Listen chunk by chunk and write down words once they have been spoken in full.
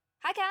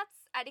Hi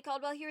cats! Addie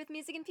Caldwell here with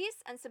Music and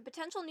Peace and some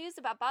potential news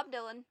about Bob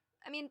Dylan.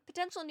 I mean,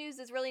 potential news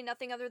is really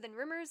nothing other than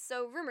rumors,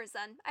 so rumors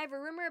then. I have a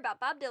rumor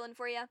about Bob Dylan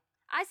for you.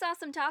 I saw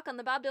some talk on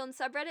the Bob Dylan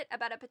subreddit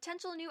about a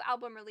potential new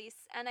album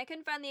release, and I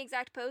couldn't find the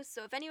exact post,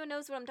 so if anyone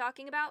knows what I'm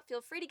talking about, feel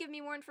free to give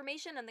me more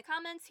information in the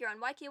comments here on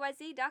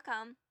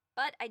ykyz.com.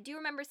 But I do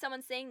remember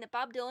someone saying that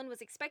Bob Dylan was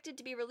expected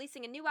to be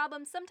releasing a new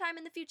album sometime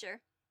in the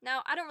future.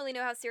 Now, I don't really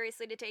know how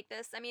seriously to take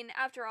this. I mean,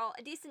 after all,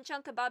 a decent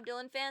chunk of Bob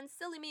Dylan fans,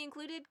 silly me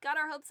included, got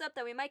our hopes up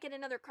that we might get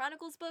another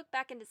Chronicles book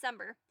back in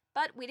December.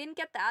 But we didn't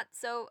get that,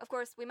 so of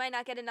course we might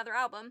not get another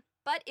album.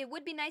 But it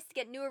would be nice to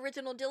get new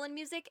original Dylan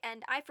music,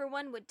 and I for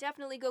one would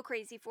definitely go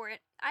crazy for it.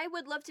 I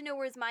would love to know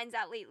where his mind's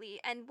at lately,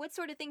 and what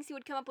sort of things he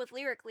would come up with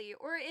lyrically,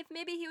 or if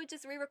maybe he would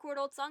just re-record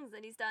old songs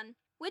that he's done.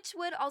 Which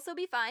would also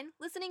be fine.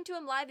 Listening to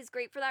him live is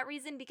great for that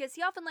reason because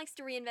he often likes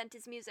to reinvent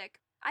his music.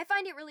 I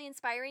find it really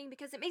inspiring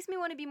because it makes me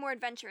want to be more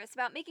adventurous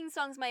about making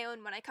songs my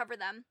own when I cover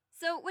them.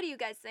 So, what do you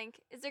guys think?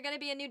 Is there going to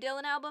be a new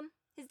Dylan album?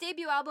 His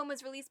debut album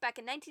was released back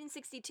in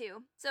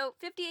 1962, so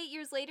 58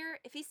 years later,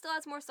 if he still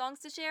has more songs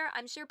to share,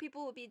 I'm sure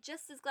people will be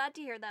just as glad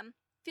to hear them.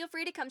 Feel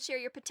free to come share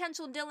your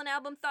potential Dylan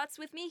album thoughts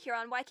with me here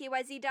on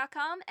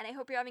ykyz.com, and I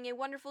hope you're having a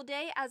wonderful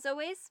day, as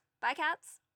always. Bye, cats!